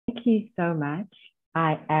thank you so much.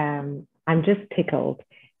 I'm just tickled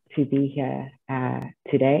to be here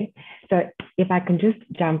today. So if I can just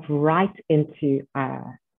jump right into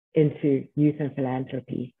youth and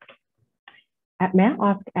philanthropy. May I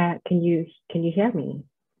ask, can you hear me?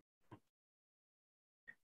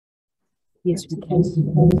 Yes, we can.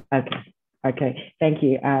 Okay, thank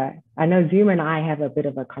you. I know Zoom and I have a bit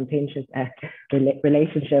of a contentious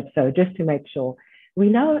relationship, so just to make sure, we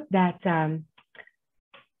know that an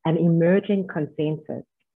emerging consensus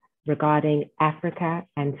regarding Africa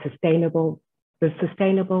and the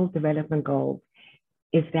Sustainable Development Goals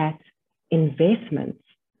is that investments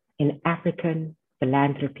in African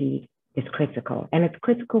philanthropy is critical, and it's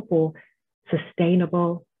critical for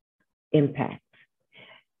sustainable impact.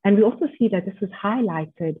 And we also see that this was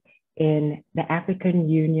highlighted in the African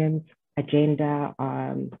Union's Agenda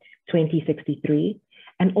 2063,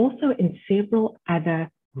 and also in several other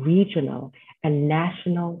regional and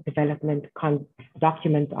national development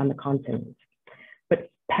documents on the continent. But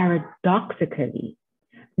paradoxically,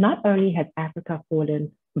 not only has Africa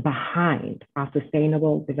fallen behind our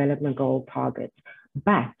Sustainable Development Goal targets,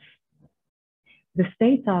 but the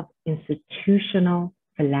state of institutional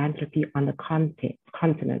philanthropy on the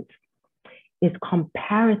continent is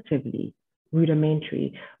comparatively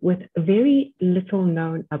rudimentary, with very little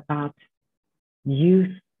known about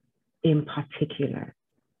youth in particular.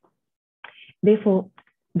 Therefore,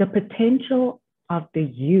 the potential of the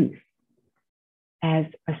youth as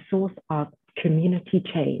a source of community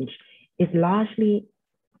change is largely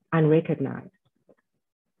unrecognized.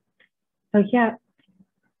 So here,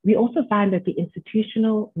 we also find that the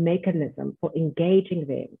institutional mechanism for engaging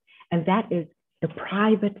them, and that is the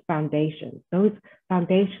private foundations, those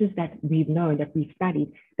foundations that we've known, that we've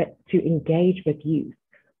studied, that to engage with youth,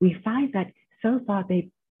 we find that so far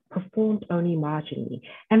they've performed only marginally.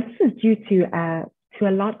 And this is due to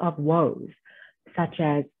a lot of woes, such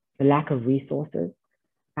as the lack of resources,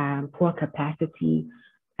 poor capacity,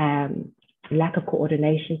 lack of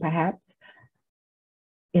coordination, perhaps.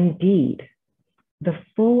 Indeed, the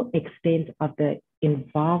full extent of the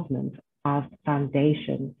involvement of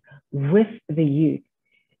foundations with the youth,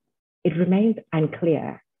 it remains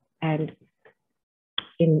unclear. And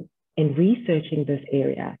in researching this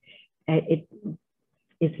area, it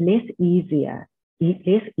is less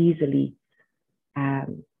easily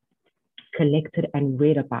collected and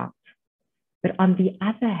read about. But on the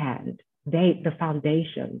other hand, the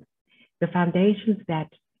foundations that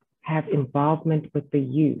have involvement with the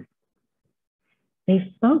youth,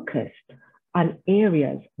 they focused on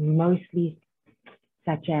areas mostly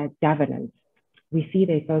such as governance. We see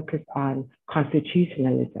they focus on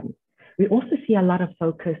constitutionalism. We also see a lot of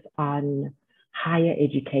focus on higher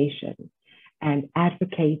education and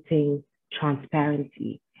advocating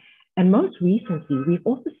transparency. And most recently, we've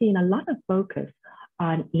also seen a lot of focus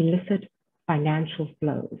on illicit financial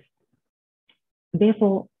flows.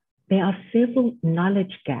 Therefore, there are several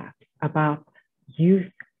knowledge gaps about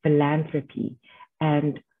youth philanthropy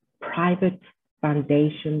and private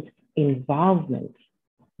foundations' involvement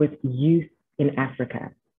with youth in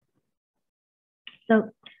Africa.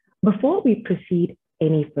 So before we proceed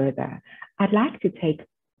any further, I'd like to take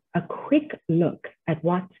a quick look at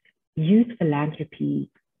what youth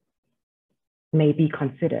philanthropy may be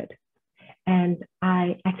considered. And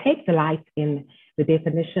I take delight in the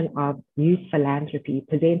definition of youth philanthropy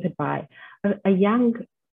presented by a young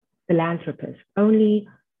philanthropist, only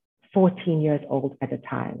 14 years old at the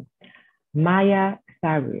time, Maya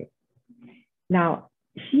Saru. Now,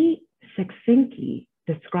 she succinctly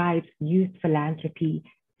describes youth philanthropy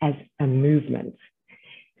as a movement.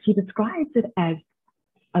 She describes it as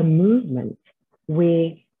a movement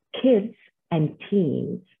where kids and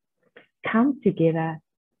teens come together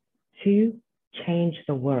to change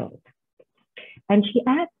the world. And she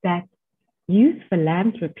adds that youth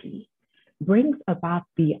philanthropy brings about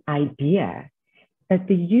the idea that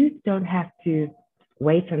the youth don't have to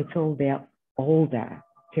wait until they're older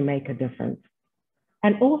to make a difference.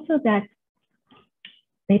 And also that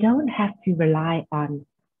they don't have to rely on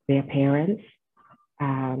their parents,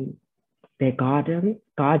 their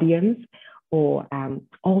guardians, or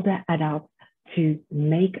older adults to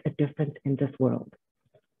make a difference in this world.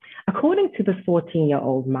 According to this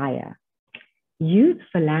 14-year-old Maya, youth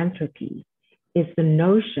philanthropy is the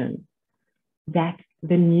notion that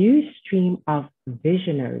the new stream of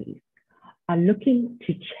visionaries are looking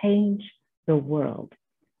to change the world,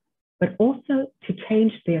 but also to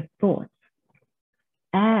change their thoughts,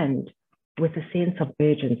 and with a sense of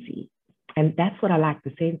urgency. And that's what I like,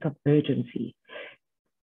 the sense of urgency.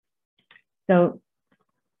 So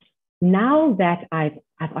Now that I've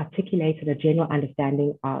articulated a general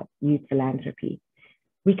understanding of youth philanthropy,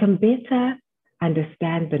 we can better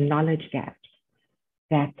understand the knowledge gaps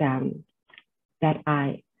that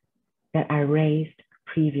I raised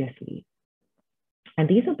previously. And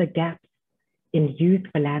these are the gaps in youth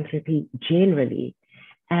philanthropy generally,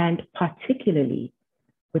 and particularly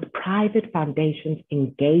with private foundations'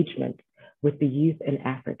 engagement with the youth in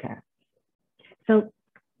Africa. So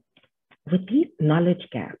with these knowledge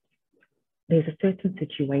gaps, there's a certain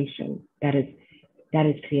situation that is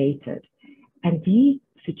created. And these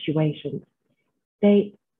situations,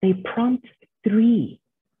 they prompt three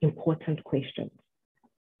important questions,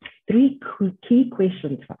 three key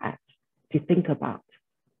questions for us to think about.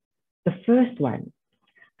 The first one,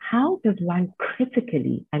 how does one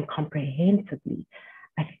critically and comprehensively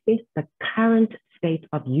assess the current state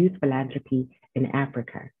of youth philanthropy in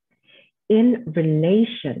Africa in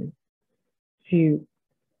relation to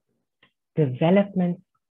developments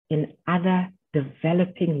in other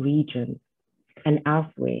developing regions and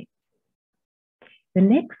elsewhere? The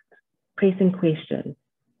next pressing question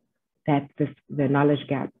that the knowledge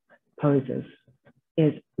gap poses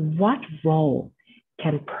is, what role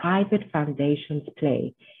can private foundations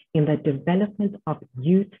play in the development of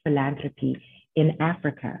youth philanthropy in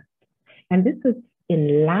Africa? And this is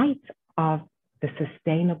in light of the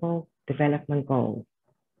Sustainable Development Goals.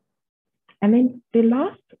 And then the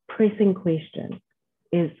last pressing question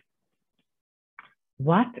is,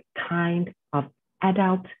 what kind of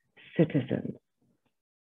adult citizens,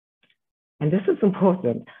 and this is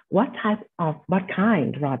important, what kind of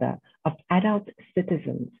adult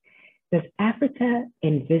citizens does Africa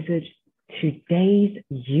envisage today's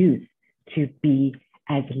youth to be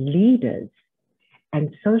as leaders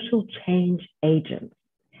and social change agents?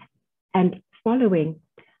 And following,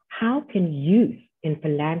 how can youth in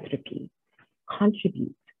philanthropy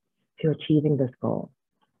contribute to achieving this goal?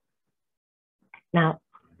 Now,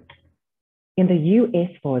 in the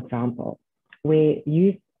US, for example, where the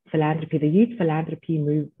youth philanthropy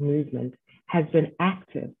movement has been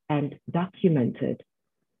active and documented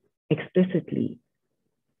explicitly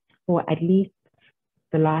for at least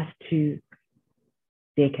the last 2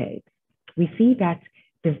 decades, we see that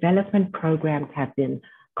development programs have been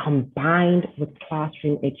combined with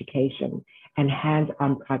classroom education and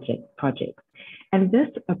hands-on projects. And this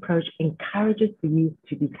approach encourages the youth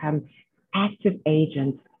to become active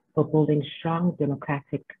agents for building strong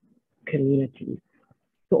democratic communities,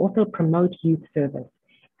 to also promote youth service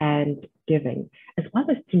and giving, as well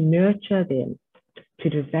as to nurture them to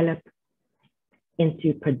develop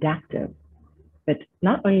into productive, but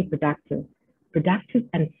not only productive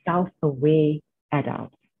and self-aware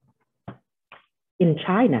adults. In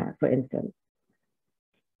China, for instance,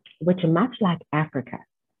 which much like Africa,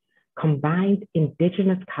 combined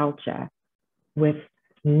indigenous culture with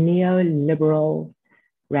neoliberal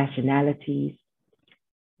rationalities,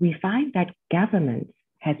 we find that government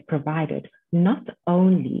has provided not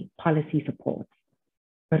only policy support,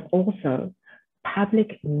 but also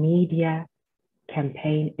public media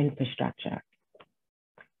campaign infrastructure.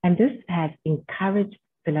 And this has encouraged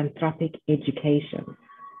philanthropic education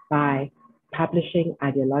by publishing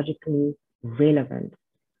ideologically relevant,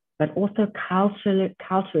 but also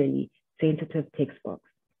culturally sensitive textbooks.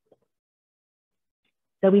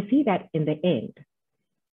 So we see that in the end,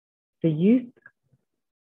 the youth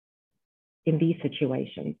in these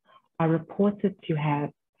situations are reported to have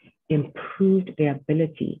improved their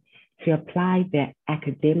ability to apply their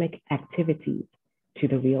academic activities to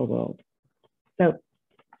the real world. So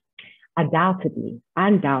undoubtedly,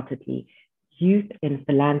 youth in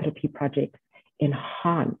philanthropy projects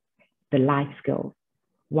enhance the life skills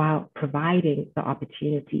while providing the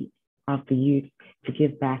opportunity of the youth to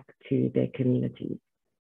give back to their communities.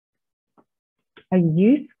 A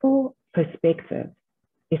useful perspective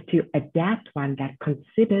is to adapt one that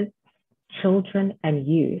considers children and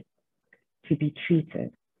youth to be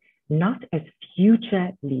treated not as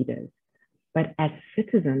future leaders, but as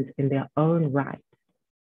citizens in their own right,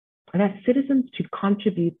 and as citizens to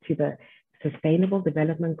contribute to the Sustainable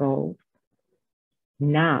Development Goals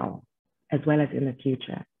now, as well as in the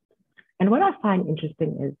future. And what I find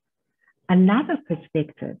interesting is another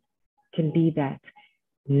perspective can be that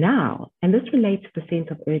now, and this relates to the sense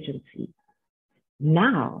of urgency,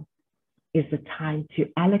 now is the time to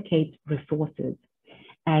allocate resources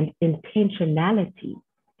and intentionality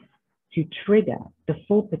to trigger the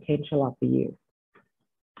full potential of the youth.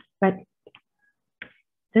 But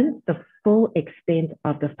since the full extent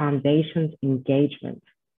of the foundation's engagement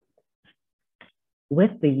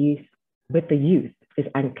with the youth is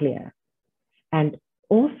unclear, and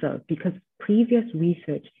also because previous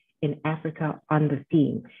research in Africa on the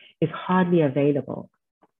theme is hardly available.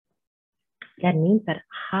 That means that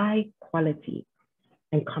high quality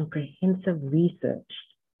and comprehensive research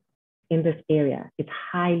in this area is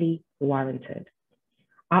highly warranted.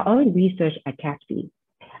 Our own research at CAPSI,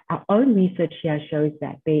 our own research here shows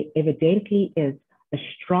that there evidently is a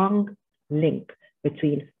strong link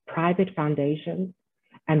between private foundations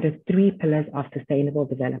and the 3 pillars of sustainable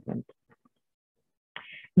development.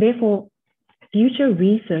 Therefore, future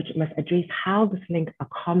research must address how this link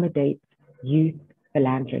accommodates youth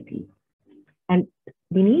philanthropy. And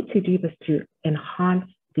we need to do this to enhance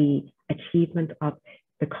the achievement of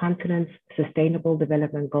the continent's sustainable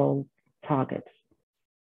development goal targets.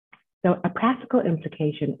 So a practical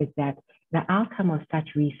implication is that the outcome of such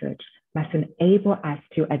research must enable us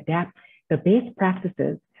to adapt the best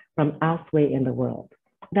practices from elsewhere in the world.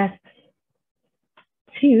 Thus,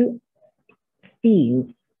 2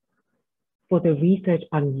 themes for the research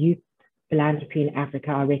on youth philanthropy in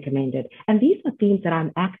Africa are recommended. And these are themes that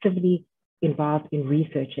I'm actively involved in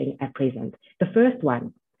researching at present. The first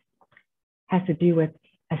one has to do with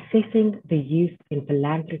assessing the youth in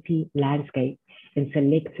philanthropy landscape in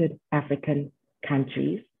selected African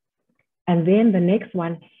countries. And then the next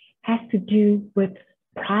one has to do with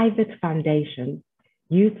private foundations,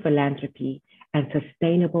 youth philanthropy, and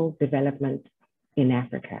sustainable development in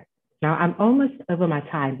Africa. Now, I'm almost over my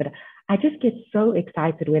time, but I just get so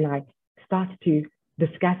excited when I start to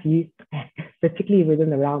discuss youth, particularly within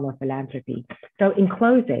the realm of philanthropy. So in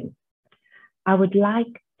closing, I would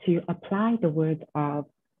like to apply the words of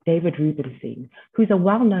David Rubenstein, who's a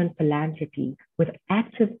well-known philanthropist,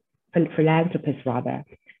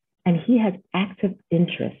 and he has active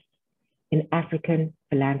interest in African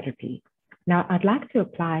philanthropy. Now, I'd like to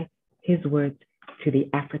apply his words to the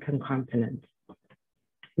African continent.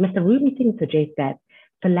 Mr. Rubenstein suggests that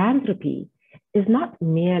philanthropy is not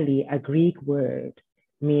merely a Greek word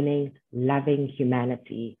meaning loving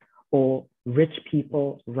humanity or rich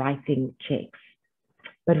people writing checks,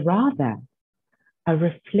 but rather a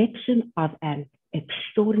reflection of an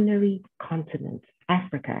extraordinary continent,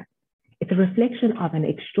 Africa. It's a reflection of an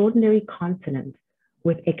extraordinary continent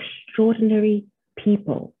with extraordinary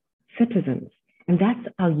people, citizens, and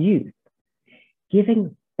that's our youth,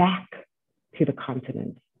 giving back to the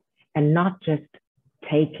continent and not just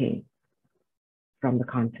taking from the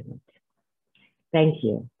continent. Thank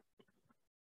you.